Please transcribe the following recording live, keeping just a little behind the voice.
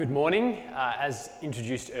Good morning, as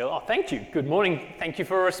introduced earlier. Oh, thank you. Good morning. Thank you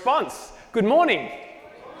for a response. Good morning.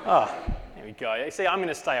 Oh, there we go. See, I'm going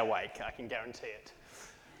to stay awake. I can guarantee it.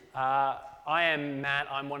 I am Matt.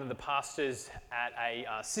 I'm one of the pastors at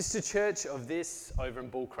a sister church of this over in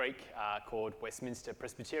Bull Creek called Westminster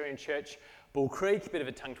Presbyterian Church. Bull Creek, bit of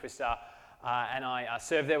a tongue twister. And I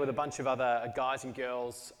serve there with a bunch of other guys and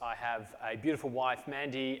girls. I have a beautiful wife,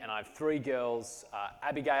 Mandy, and I have three girls,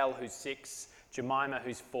 Abigail, who's 6, Jemima,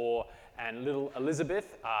 who's 4, and little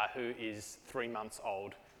Elizabeth, who is 3 months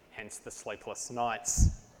old, hence the sleepless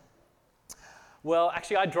nights. Well,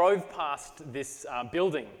 actually, I drove past this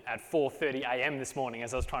building at 4:30 a.m. this morning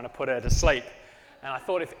as I was trying to put her to sleep. And I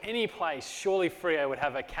thought if any place, surely Freo would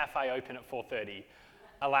have a cafe open at 4:30.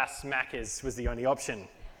 Alas, Macca's was the only option.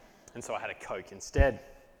 And so I had a Coke instead.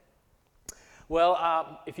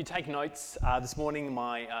 Well, if you take notes, this morning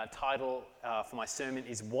my title for my sermon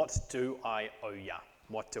is What Do I Owe Ya?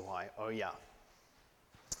 What do I owe ya?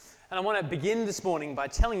 And I want to begin this morning by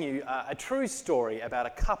telling you a true story about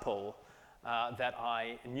a couple that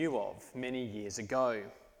I knew of many years ago.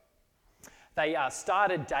 They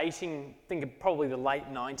started dating, I think probably the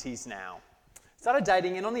late 90s now. Started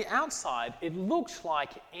dating, and on the outside, it looked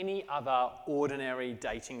like any other ordinary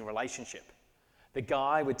dating relationship. The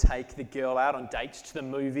guy would take the girl out on dates to the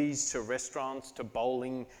movies, to restaurants, to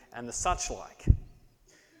bowling, and the such like.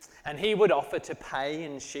 And he would offer to pay,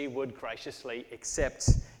 and she would graciously accept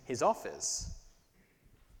his offers.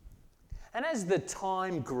 And as the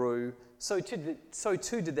time grew, so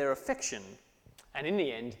too did their affection. And in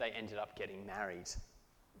the end, they ended up getting married.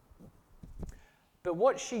 But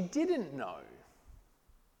what she didn't know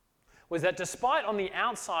was that despite on the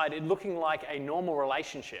outside it looking like a normal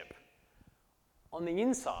relationship, on the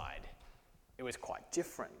inside it was quite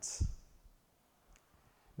different.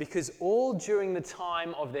 Because all during the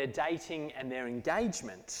time of their dating and their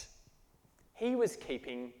engagement, he was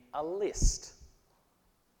keeping a list,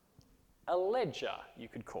 a ledger you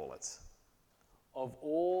could call it, of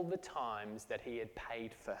all the times that he had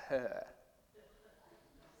paid for her.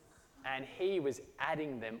 And he was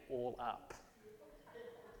adding them all up.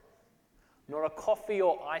 Nor a coffee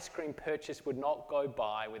or ice cream purchase would not go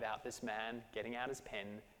by without this man getting out his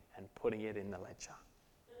pen and putting it in the ledger.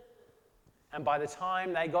 And by the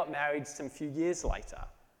time they got married some few years later,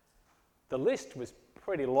 the list was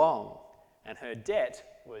pretty long and her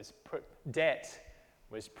debt was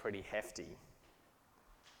pretty hefty.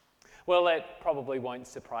 Well, it probably won't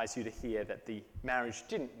surprise you to hear that the marriage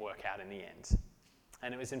didn't work out in the end.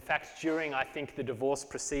 And it was in fact during, I think, the divorce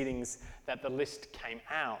proceedings that the list came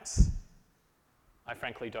out. I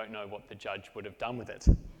frankly don't know what the judge would have done with it.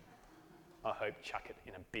 I hope chuck it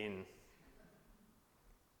in a bin.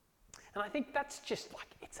 And I think that's just like,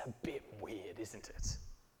 it's a bit weird, isn't it?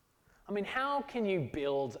 I mean, how can you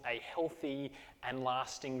build a healthy and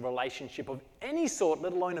lasting relationship of any sort,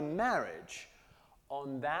 let alone a marriage,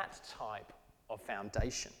 on that type of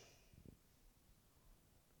foundation?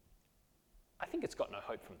 I think it's got no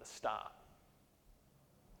hope from the start.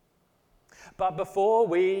 But before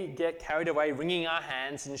we get carried away wringing our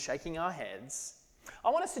hands and shaking our heads, I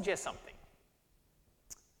want to suggest something.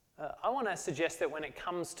 I want to suggest that when it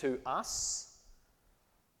comes to us,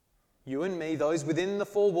 you and me, those within the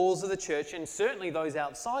four walls of the church, and certainly those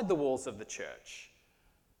outside the walls of the church,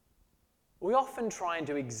 we often try and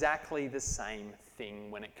do exactly the same thing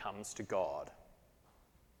when it comes to God.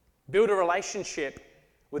 Build a relationship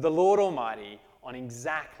with the Lord Almighty on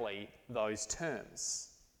exactly those terms,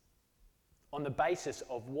 on the basis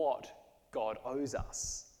of what God owes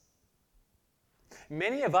us.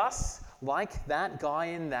 Many of us, like that guy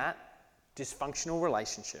in that dysfunctional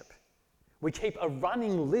relationship, we keep a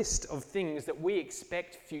running list of things that we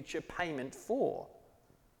expect future payment for.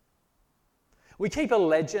 We keep a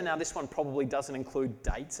ledger. Now this one probably doesn't include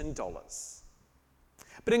dates and dollars,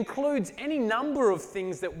 but includes any number of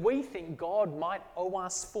things that we think God might owe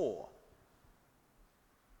us for,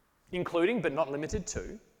 including but not limited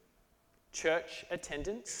to church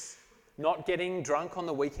attendance, not getting drunk on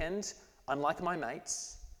the weekend, unlike my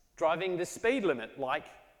mates, driving the speed limit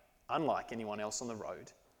unlike anyone else on the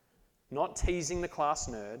road, not teasing the class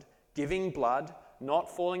nerd, giving blood, not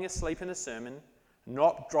falling asleep in a sermon,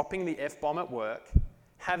 not dropping the F-bomb at work,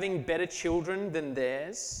 having better children than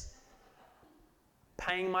theirs,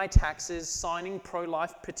 paying my taxes, signing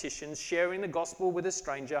pro-life petitions, sharing the gospel with a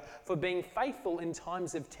stranger, for being faithful in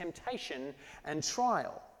times of temptation and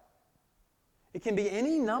trial. It can be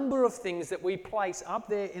any number of things that we place up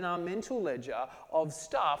there in our mental ledger of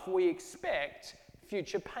stuff we expect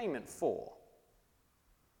future payment for.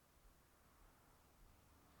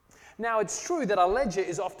 Now, it's true that our ledger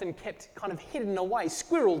is often kept kind of hidden away,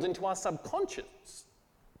 squirreled into our subconscious.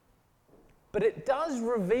 But it does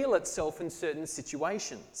reveal itself in certain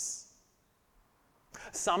situations.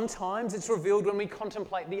 Sometimes it's revealed when we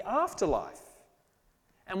contemplate the afterlife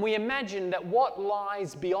and we imagine that what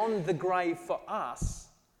lies beyond the grave for us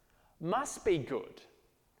must be good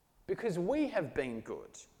because we have been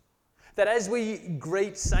good. That as we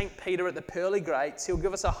greet St. Peter at the pearly gates, he'll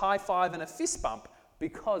give us a high five and a fist bump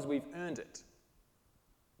because we've earned it.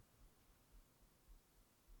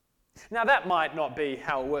 Now, that might not be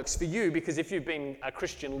how it works for you, because if you've been a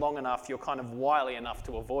Christian long enough, you're kind of wily enough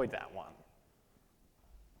to avoid that one.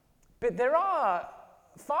 But there are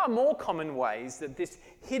far more common ways that this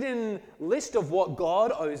hidden list of what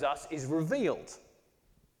God owes us is revealed.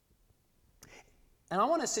 And I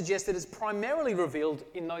want to suggest that it's primarily revealed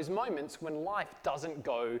in those moments when life doesn't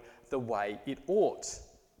go the way it ought.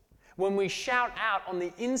 When we shout out on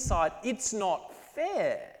the inside, "It's not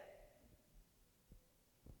fair."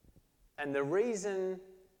 And the reason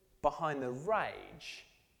behind the rage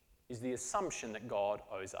is the assumption that God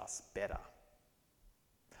owes us better.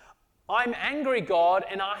 I'm angry, God,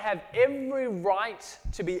 and I have every right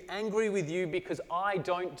to be angry with you because I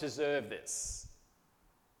don't deserve this.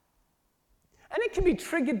 And it can be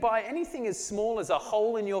triggered by anything as small as a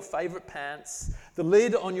hole in your favourite pants, the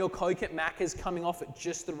lid on your Coke at Macca's coming off at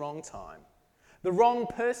just the wrong time, the wrong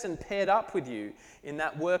person paired up with you in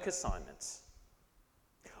that work assignment.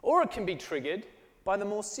 Or it can be triggered by the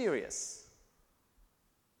more serious.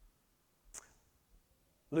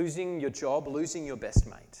 Losing your job, losing your best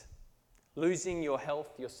mate, losing your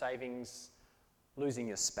health, your savings, losing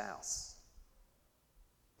your spouse.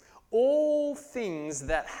 All things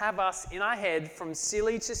that have us in our head from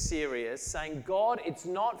silly to serious, saying, "God, it's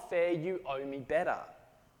not fair, you owe me better."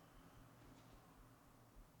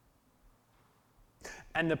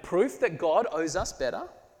 And the proof that God owes us better?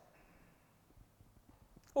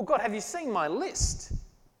 Well, God, have you seen my list?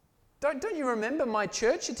 Don't you remember my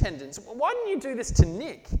church attendance? Why didn't you do this to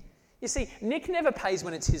Nick? You see, Nick never pays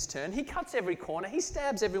when it's his turn. He cuts every corner. He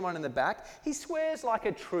stabs everyone in the back. He swears like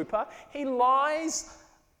a trooper. He lies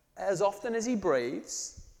as often as he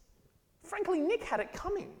breathes. Frankly, Nick had it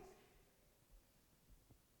coming.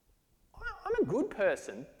 I'm a good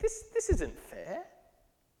person. This isn't fair.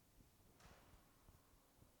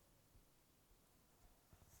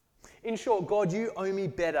 In short, God, you owe me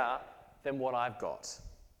better than what I've got.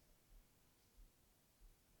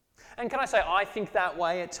 And can I say, I think that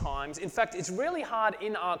way at times. In fact, it's really hard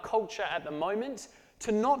in our culture at the moment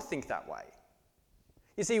to not think that way.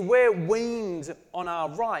 You see, we're weaned on our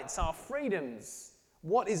rights, our freedoms,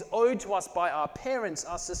 what is owed to us by our parents,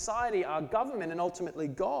 our society, our government, and ultimately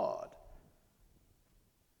God.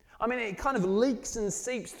 I mean, it kind of leaks and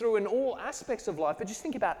seeps through in all aspects of life, but just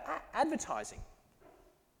think about advertising.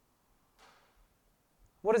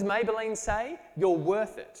 What does Maybelline say? You're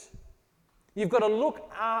worth it. You've got to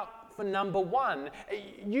look out for number one.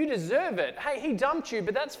 You deserve it. Hey, he dumped you,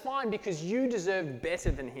 but that's fine because you deserve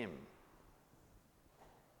better than him.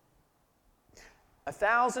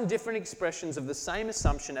 1,000 different expressions of the same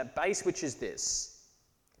assumption at base, which is this: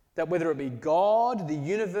 that whether it be God, the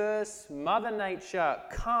universe, Mother Nature,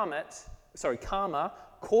 karma,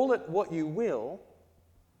 call it what you will,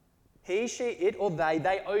 he, she, it, or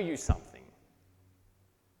they owe you something.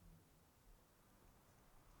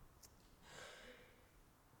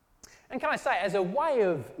 And can I say, as a way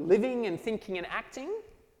of living and thinking and acting,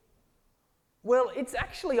 well, it's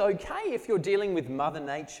actually okay if you're dealing with Mother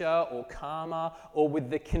Nature or karma or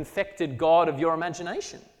with the confected God of your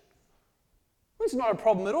imagination. It's not a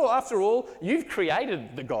problem at all. After all, you've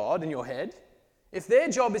created the God in your head. If their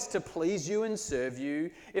job is to please you and serve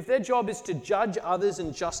you, if their job is to judge others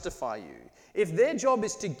and justify you, if their job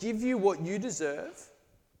is to give you what you deserve,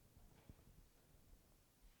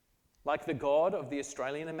 like the God of the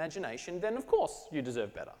Australian imagination, then of course you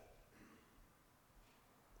deserve better.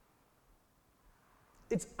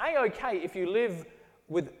 It's A-okay if you live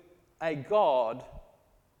with a God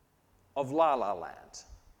of La La Land.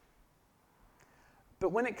 But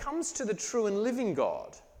when it comes to the true and living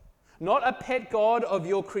God, not a pet God of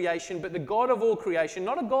your creation, but the God of all creation,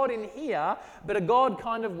 not a God in here, but a God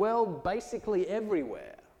kind of, well, basically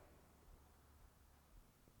everywhere.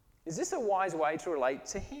 Is this a wise way to relate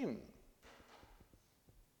to him?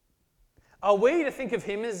 Are we to think of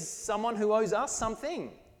him as someone who owes us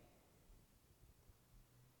something?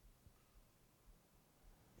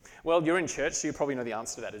 Well, you're in church, so you probably know the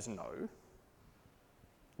answer to that is no.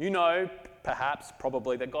 You know, perhaps,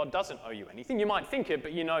 probably, that God doesn't owe you anything. You might think it,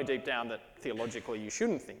 but you know deep down that theologically you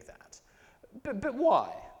shouldn't think that. But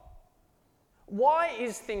why? Why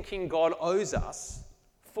is thinking God owes us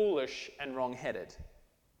foolish and wrong-headed?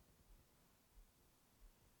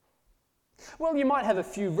 Well, you might have a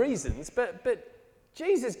few reasons, but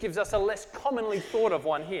Jesus gives us a less commonly thought of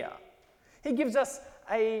one here. He gives us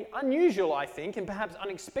an unusual, I think, and perhaps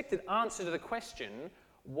unexpected answer to the question,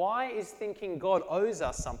 why is thinking God owes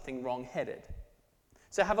us something wrong-headed?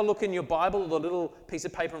 So have a look in your Bible or the little piece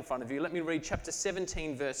of paper in front of you. Let me read chapter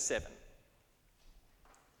 17, verse 7.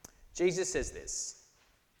 Jesus says this,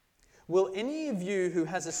 "Will any of you who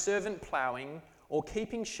has a servant ploughing or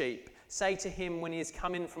keeping sheep say to him when he has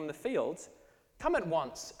come in from the field, 'Come at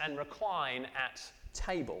once and recline at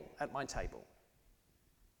my table'?"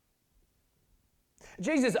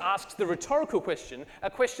 Jesus asks the rhetorical question, a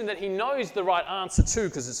question that he knows the right answer to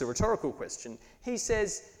because it's a rhetorical question. He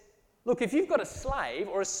says, look, if you've got a slave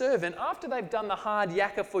or a servant, after they've done the hard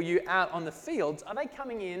yakka for you out on the fields, are they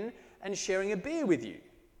coming in and sharing a beer with you?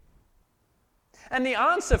 And the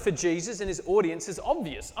answer for Jesus and his audience is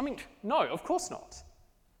obvious. I mean, no, of course not.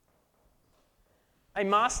 A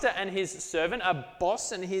master and his servant, a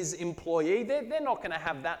boss and his employee, they're not going to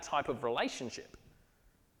have that type of relationship.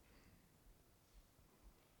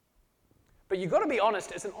 But you've got to be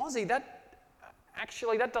honest, as an Aussie,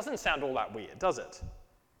 that doesn't sound all that weird, does it?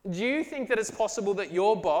 Do you think that it's possible that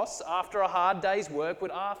your boss, after a hard day's work,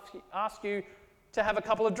 would ask you to have a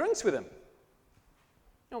couple of drinks with him?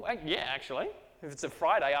 Oh, yeah, actually. If it's a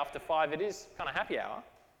Friday after 5, it is kind of happy hour.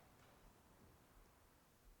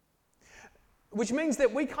 Which means that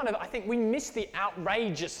I think we miss the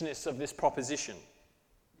outrageousness of this proposition.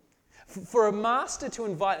 For a master to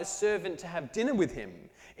invite a servant to have dinner with him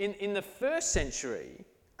in the 1st century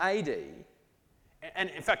AD, and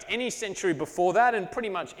in fact any century before that and pretty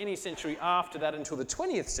much any century after that until the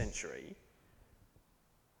 20th century,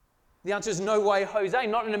 the answer is no way, Jose,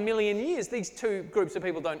 not in a million years. These two groups of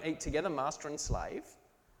people don't eat together, master and slave.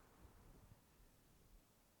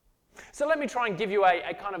 So let me try and give you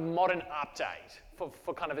a kind of modern update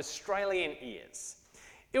for kind of Australian ears.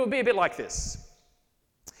 It would be a bit like this.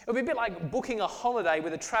 It would be a bit like booking a holiday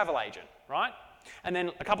with a travel agent, right? And then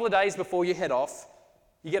a couple of days before you head off,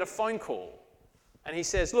 you get a phone call. And he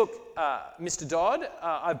says, look, Mr. Dodd,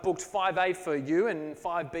 I've booked 5A for you and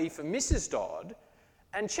 5B for Mrs. Dodd.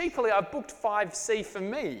 And cheaply, I've booked 5C for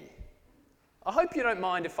me. I hope you don't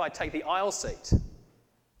mind if I take the aisle seat.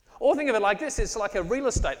 Or think of it like this, it's like a real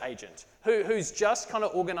estate agent who's just kind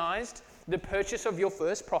of organised the purchase of your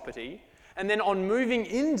first property, and then on moving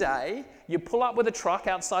in day, you pull up with a truck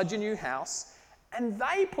outside your new house, and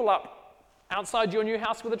they pull up outside your new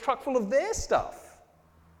house with a truck full of their stuff.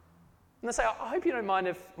 And they say, I hope you don't mind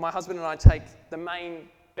if my husband and I take the main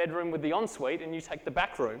bedroom with the ensuite and you take the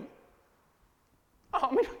back room. Oh,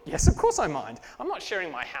 I mean, yes, of course I mind. I'm not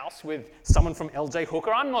sharing my house with someone from LJ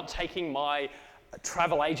Hooker. I'm not taking my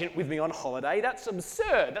travel agent with me on holiday. That's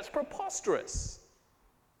absurd. That's preposterous.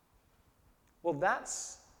 Well,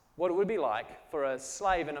 that's what it would be like for a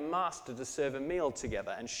slave and a master to serve a meal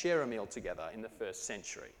together and share a meal together in the 1st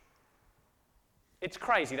century. It's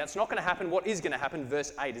crazy. That's not going to happen. What is going to happen?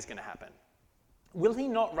 Verse 8 is going to happen. Will he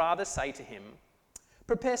not rather say to him,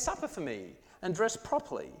 prepare supper for me and dress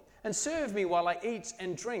properly and serve me while I eat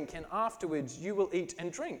and drink, and afterwards you will eat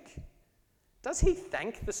and drink? Does he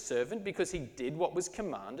thank the servant because he did what was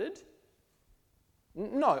commanded?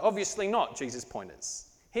 No, obviously not, Jesus' point is.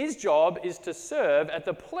 His job is to serve at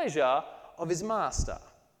the pleasure of his master.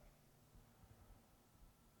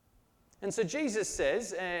 And so Jesus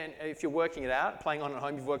says, and if you're working it out, playing on at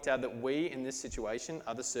home, you've worked out that we in this situation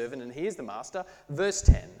are the servant and he is the master. Verse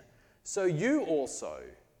 10, so you also,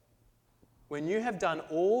 when you have done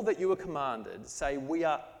all that you were commanded, say, we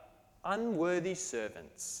are unworthy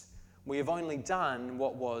servants. We have only done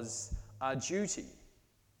what was our duty.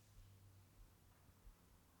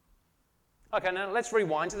 Okay, now let's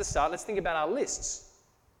rewind to the start. Let's think about our lists.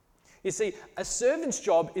 You see, a servant's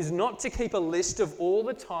job is not to keep a list of all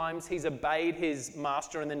the times he's obeyed his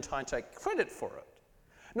master and then try and take credit for it.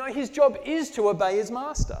 No, his job is to obey his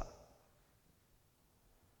master.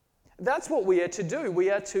 That's what we are to do. We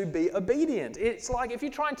are to be obedient. It's like, if you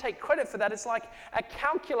try and take credit for that, it's like a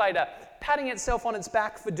calculator patting itself on its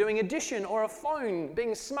back for doing addition, or a phone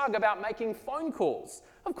being smug about making phone calls.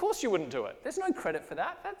 Of course you wouldn't do it. There's no credit for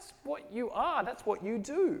that. That's what you are. That's what you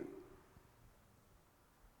do.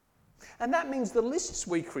 And that means the lists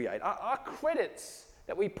we create, our credits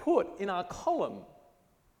that we put in our column.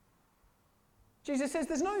 Jesus says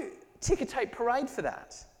there's no ticker tape parade for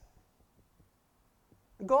that.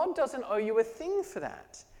 God doesn't owe you a thing for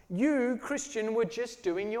that. You, Christian, were just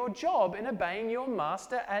doing your job and obeying your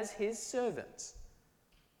master as his servant.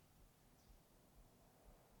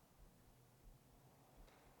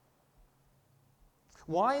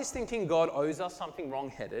 Why is thinking God owes us something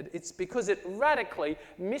wrong-headed? It's because it radically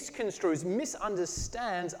misconstrues,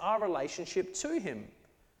 misunderstands our relationship to him.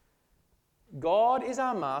 God is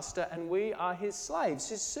our master and we are his slaves,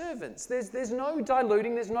 his servants. There's no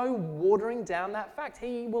diluting, there's no watering down that fact.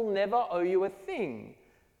 He will never owe you a thing.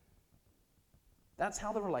 That's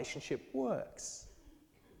how the relationship works.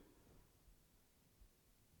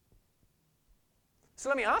 So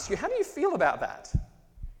let me ask you, how do you feel about that?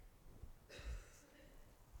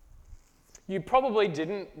 You probably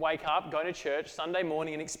didn't wake up, go to church Sunday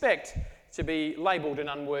morning and expect to be labelled an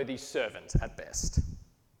unworthy servant at best.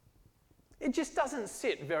 It just doesn't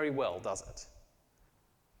sit very well, does it?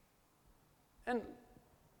 And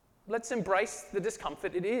let's embrace the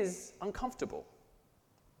discomfort. It is uncomfortable.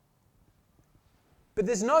 But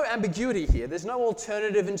there's no ambiguity here. There's no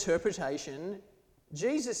alternative interpretation.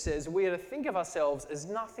 Jesus says we are to think of ourselves as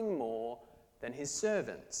nothing more than his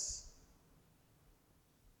servants.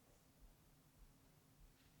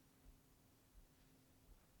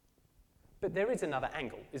 But there is another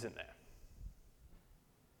angle, isn't there?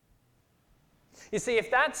 You see, if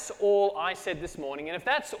that's all I said this morning, and if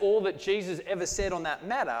that's all that Jesus ever said on that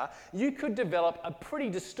matter, you could develop a pretty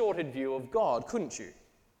distorted view of God, couldn't you?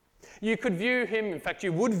 You could view him, in fact,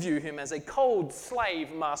 you would view him as a cold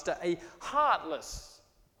slave master, a heartless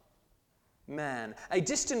man, a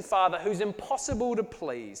distant father who's impossible to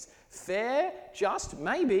please, fair, just,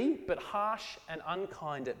 maybe, but harsh and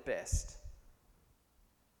unkind at best.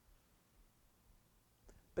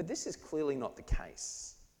 But this is clearly not the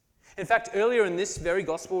case. In fact, earlier in this very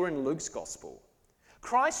gospel, or in Luke's gospel,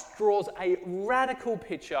 Christ draws a radical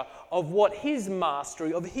picture of what his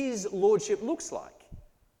mastery, of his lordship looks like.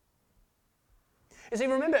 You see,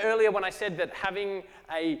 remember earlier when I said that having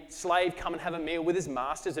a slave come and have a meal with his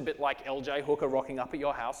master is a bit like LJ Hooker rocking up at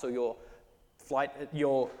your house, or your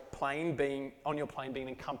plane being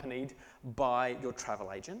accompanied by your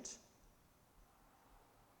travel agent?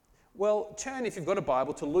 Well, turn, if you've got a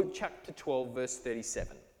Bible, to Luke chapter 12, verse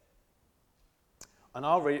 37. And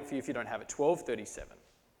I'll read it for you if you don't have it, 12:37.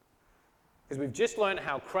 Because we've just learned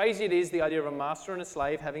how crazy it is, the idea of a master and a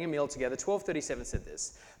slave having a meal together. 12:37 said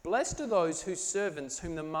this: "Blessed are those whose servants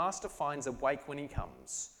whom the master finds awake when he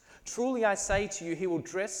comes. Truly I say to you, he will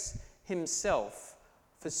dress himself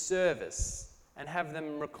for service and have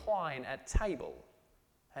them recline at table,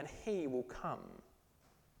 and he will come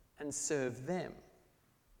and serve them."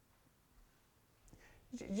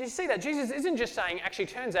 Do you see that? Jesus isn't just saying, actually,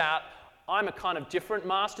 turns out I'm a kind of different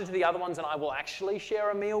master to the other ones and I will actually share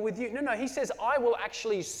a meal with you. No, he says, I will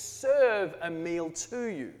actually serve a meal to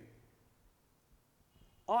you.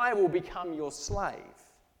 I will become your slave.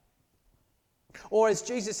 Or as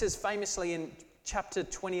Jesus says famously in chapter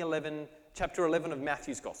 11 of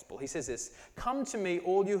Matthew's Gospel, he says this: "Come to me,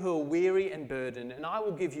 all you who are weary and burdened, and I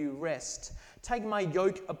will give you rest. Take my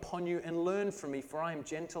yoke upon you and learn from me, for I am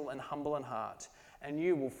gentle and humble in heart, and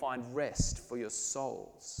you will find rest for your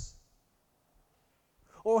souls."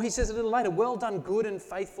 Or he says a little later, "Well done, good and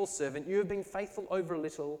faithful servant. You have been faithful over a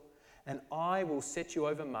little, and I will set you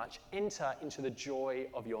over much. Enter into the joy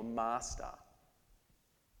of your master."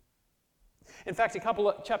 In fact, a couple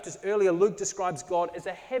of chapters earlier, Luke describes God as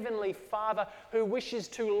a heavenly father who wishes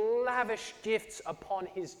to lavish gifts upon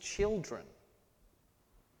his children.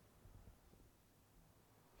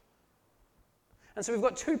 And so we've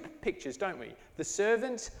got two pictures, don't we? The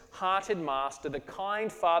servant-hearted master, the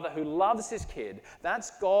kind father who loves his kid.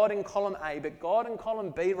 That's God in column A, but God in column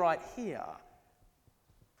B right here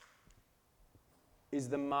is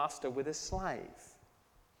the master with a slave.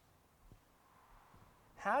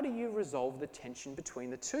 How do you resolve the tension between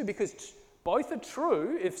the two? Because both are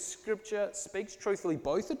true. If Scripture speaks truthfully,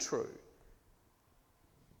 both are true.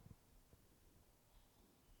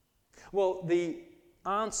 Well, the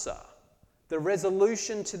answer, the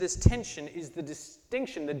resolution to this tension is the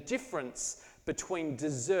distinction, the difference between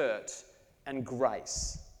desert and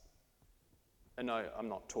grace. And no, I'm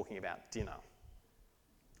not talking about dinner.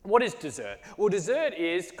 What is desert? Well, desert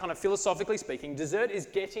is, kind of philosophically speaking, desert is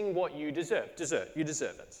getting what you deserve. Desert, you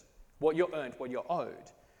deserve it. What you're earned, what you're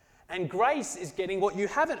owed. And grace is getting what you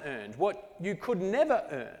haven't earned, what you could never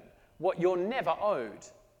earn, what you're never owed.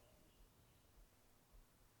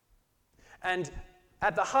 And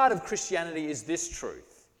at the heart of Christianity is this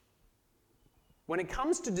truth. When it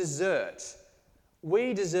comes to desert,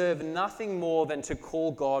 we deserve nothing more than to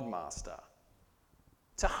call God Master,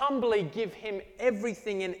 to humbly give him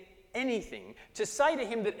everything and anything, to say to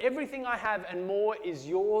him that everything I have and more is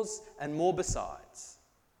yours and more besides.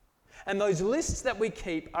 And those lists that we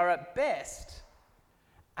keep are at best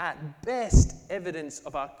evidence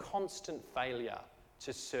of our constant failure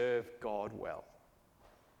to serve God well.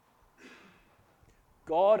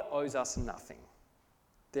 God owes us nothing.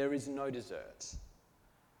 There is no desert.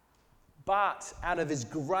 But out of his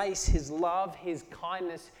grace, his love, his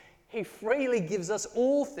kindness, he freely gives us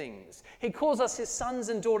all things. He calls us his sons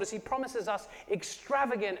and daughters. He promises us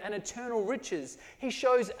extravagant and eternal riches. He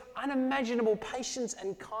shows unimaginable patience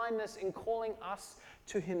and kindness in calling us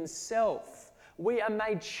to himself. We are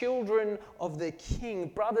made children of the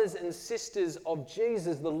King, brothers and sisters of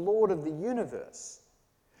Jesus, the Lord of the universe.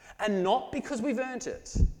 And not because we've earned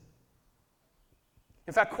it.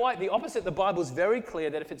 In fact, quite the opposite. The Bible is very clear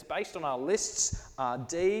that if it's based on our lists, our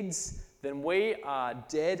deeds, then we are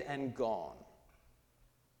dead and gone.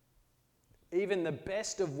 Even the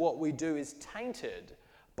best of what we do is tainted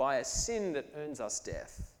by a sin that earns us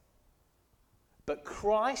death. But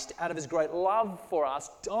Christ, out of his great love for us,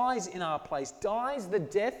 dies in our place, dies the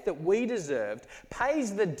death that we deserved,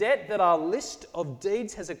 pays the debt that our list of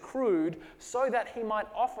deeds has accrued, so that he might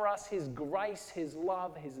offer us his grace, his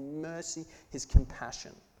love, his mercy, his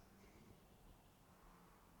compassion.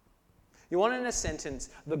 You want in a sentence,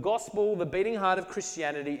 the gospel, the beating heart of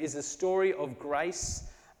Christianity, is a story of grace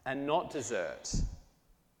and not desert.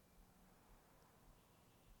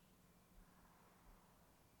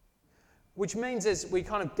 Which means as we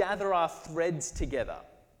kind of gather our threads together,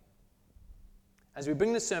 as we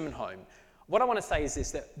bring the sermon home, what I want to say is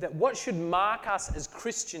this, that what should mark us as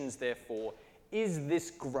Christians, therefore, is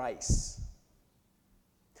this grace.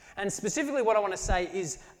 And specifically what I want to say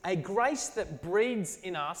is a grace that breeds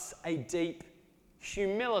in us a deep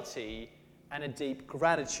humility and a deep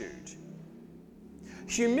gratitude.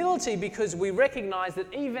 Humility because we recognize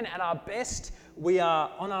that even at our best, we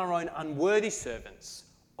are on our own unworthy servants,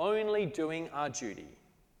 only doing our duty.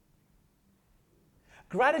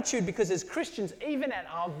 Gratitude because as Christians, even at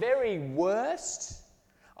our very worst,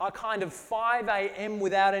 our kind of 5 a.m.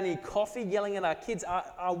 without any coffee, yelling at our kids,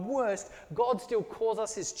 our worst, God still calls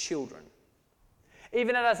us his children.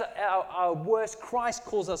 Even at our worst, Christ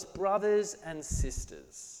calls us brothers and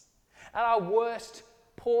sisters. At our worst,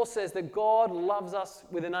 Paul says that God loves us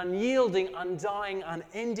with an unyielding, undying,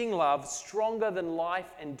 unending love, stronger than life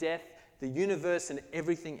and death, the universe and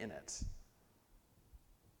everything in it.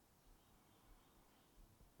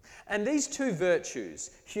 And these two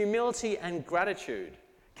virtues, humility and gratitude,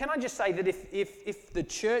 can I just say that if the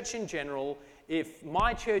church in general, if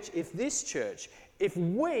my church, if this church, if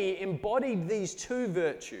we embodied these two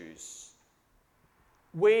virtues,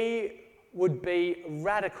 we would be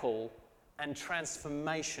radical and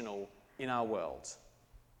transformational in our world.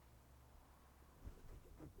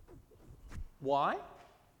 Why?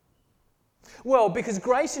 Well, because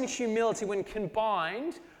grace and humility, when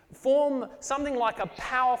combined, form something like a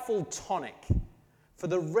powerful tonic for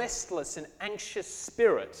the restless and anxious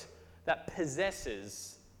spirit that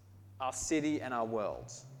possesses our city and our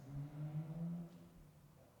world.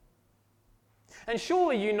 And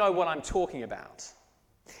surely you know what I'm talking about.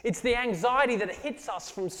 It's the anxiety that hits us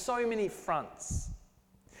from so many fronts.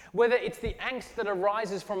 Whether it's the angst that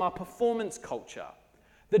arises from our performance culture,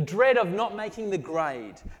 the dread of not making the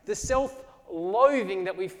grade, the self-loathing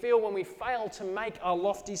that we feel when we fail to make our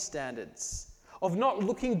lofty standards, of not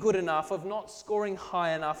looking good enough, of not scoring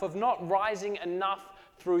high enough, of not rising enough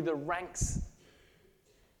through the ranks.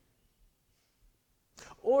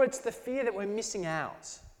 Or it's the fear that we're missing out.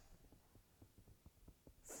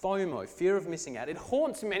 FOMO, fear of missing out. It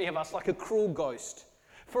haunts many of us like a cruel ghost,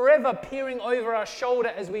 forever peering over our shoulder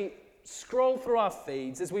as we scroll through our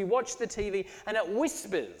feeds, as we watch the TV, and it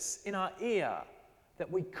whispers in our ear that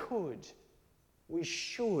we could, we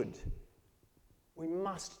should, we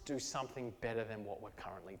must do something better than what we're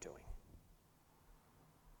currently doing.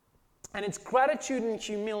 And it's gratitude and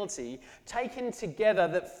humility taken together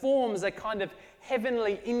that forms a kind of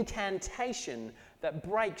heavenly incantation that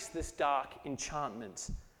breaks this dark enchantment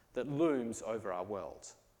that looms over our world.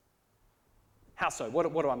 How so?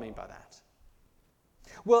 What do I mean by that?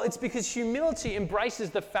 Well, it's because humility embraces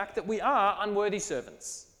the fact that we are unworthy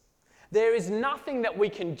servants. There is nothing that we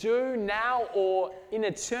can do now or in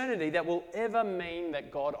eternity that will ever mean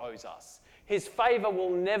that God owes us. His favor will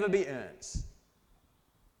never be earned.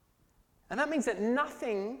 And that means that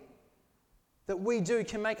nothing that we do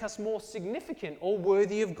can make us more significant or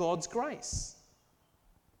worthy of God's grace.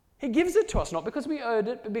 He gives it to us not because we earned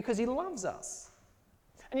it, but because he loves us.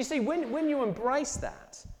 And you see, when you embrace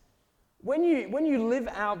that, when you live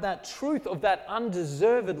out that truth of that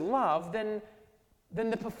undeserved love, then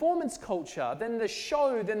the performance culture, then the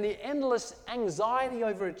show, then the endless anxiety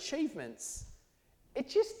over achievements, it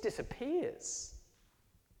just disappears.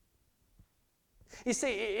 You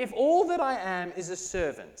see, if all that I am is a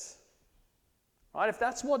servant, right, if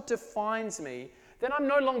that's what defines me, then I'm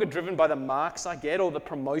no longer driven by the marks I get or the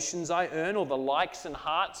promotions I earn or the likes and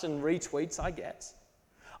hearts and retweets I get.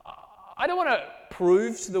 I don't want to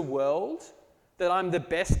prove to the world that I'm the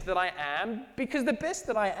best that I am, because the best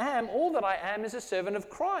that I am, all that I am, is a servant of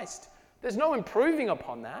Christ. There's no improving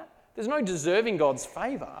upon that. There's no deserving God's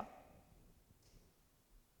favour.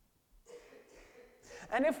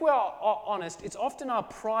 And if we're honest, it's often our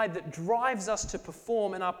pride that drives us to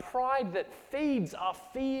perform, and our pride that feeds our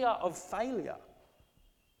fear of failure.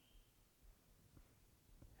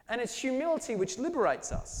 And it's humility which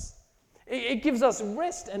liberates us. It gives us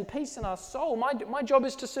rest and peace in our soul. My job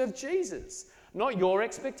is to serve Jesus. Not your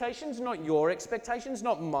expectations, not your expectations,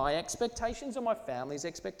 not my expectations or my family's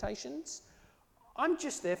expectations. I'm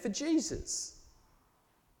just there for Jesus.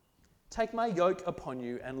 Take my yoke upon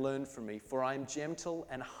you and learn from me, for I am gentle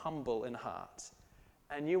and humble in heart,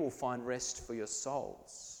 and you will find rest for your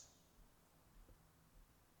souls.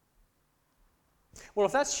 Well,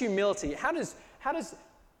 if that's humility, how does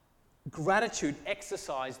gratitude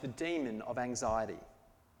exercise the demon of anxiety?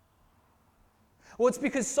 Well, it's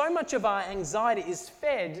because so much of our anxiety is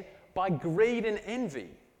fed by greed and envy.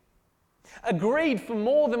 A greed for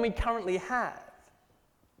more than we currently have.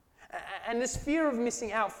 And this fear of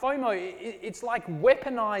missing out, FOMO, it's like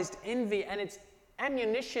weaponized envy, and its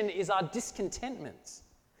ammunition is our discontentment,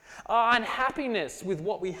 our unhappiness with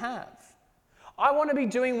what we have. I want to be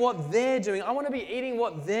doing what they're doing. I want to be eating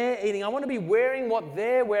what they're eating. I want to be wearing what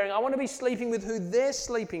they're wearing. I want to be sleeping with who they're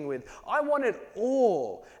sleeping with. I want it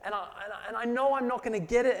all. And I know I'm not going to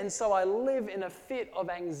get it, and so I live in a fit of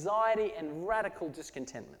anxiety and radical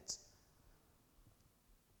discontentment.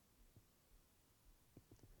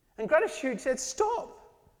 And gratitude said, stop.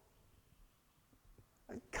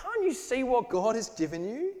 Can't you see what God has given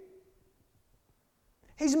you?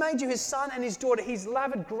 He's made you his son and his daughter. He's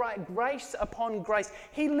lavished grace upon grace.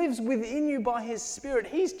 He lives within you by his Spirit.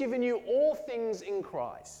 He's given you all things in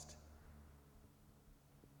Christ.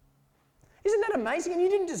 Isn't that amazing? And you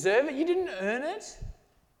didn't deserve it. You didn't earn it.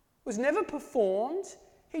 It was never performed.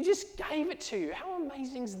 He just gave it to you. How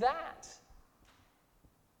amazing is that?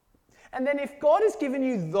 And then if God has given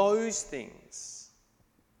you those things,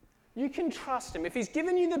 you can trust him. If he's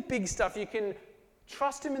given you the big stuff, you can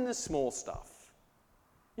trust him in the small stuff.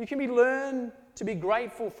 You can learn to be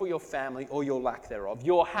grateful for your family or your lack thereof,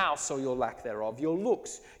 your house or your lack thereof, your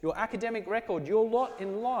looks, your academic record, your lot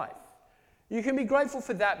in life. You can be grateful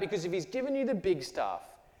for that, because if he's given you the big stuff,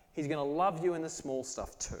 he's going to love you in the small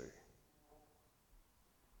stuff too.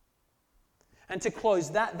 And to close,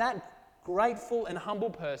 that grateful and humble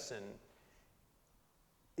person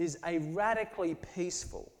is a radically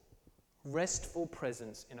peaceful, restful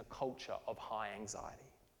presence in a culture of high anxiety.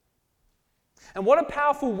 And what a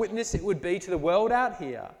powerful witness it would be to the world out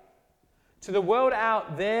here, to the world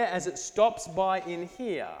out there as it stops by in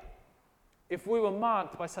here, if we were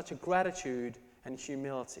marked by such a gratitude and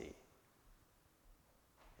humility.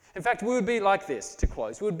 In fact, we would be like this, to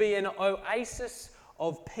close. We would be an oasis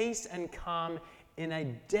of peace and calm in a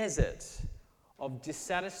desert of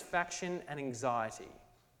dissatisfaction and anxiety,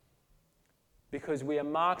 because we are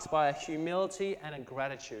marked by a humility and a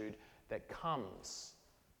gratitude that comes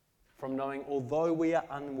from knowing, although we are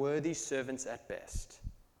unworthy servants at best,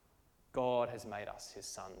 God has made us his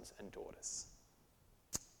sons and daughters.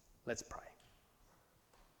 Let's pray.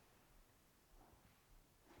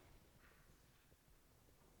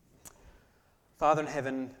 Father in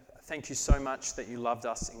heaven, thank you so much that you loved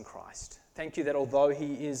us in Christ. Thank you that although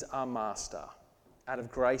he is our master, out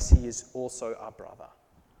of grace he is also our brother.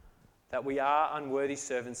 That we are unworthy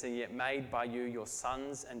servants and yet made by you your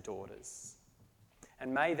sons and daughters.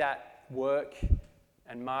 And may that work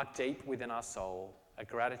and mark deep within our soul a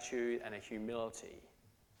gratitude and a humility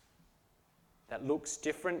that looks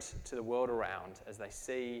different to the world around as they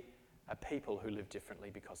see a people who live differently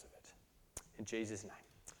because of it. In Jesus' name,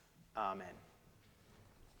 amen.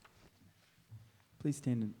 Please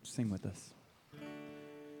stand and sing with us.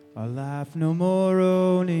 Our life no more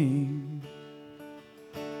owning,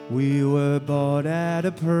 we were bought at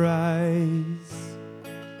a price.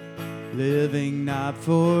 Living not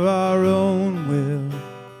for our own will,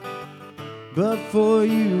 but for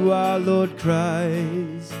you, our Lord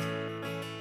Christ.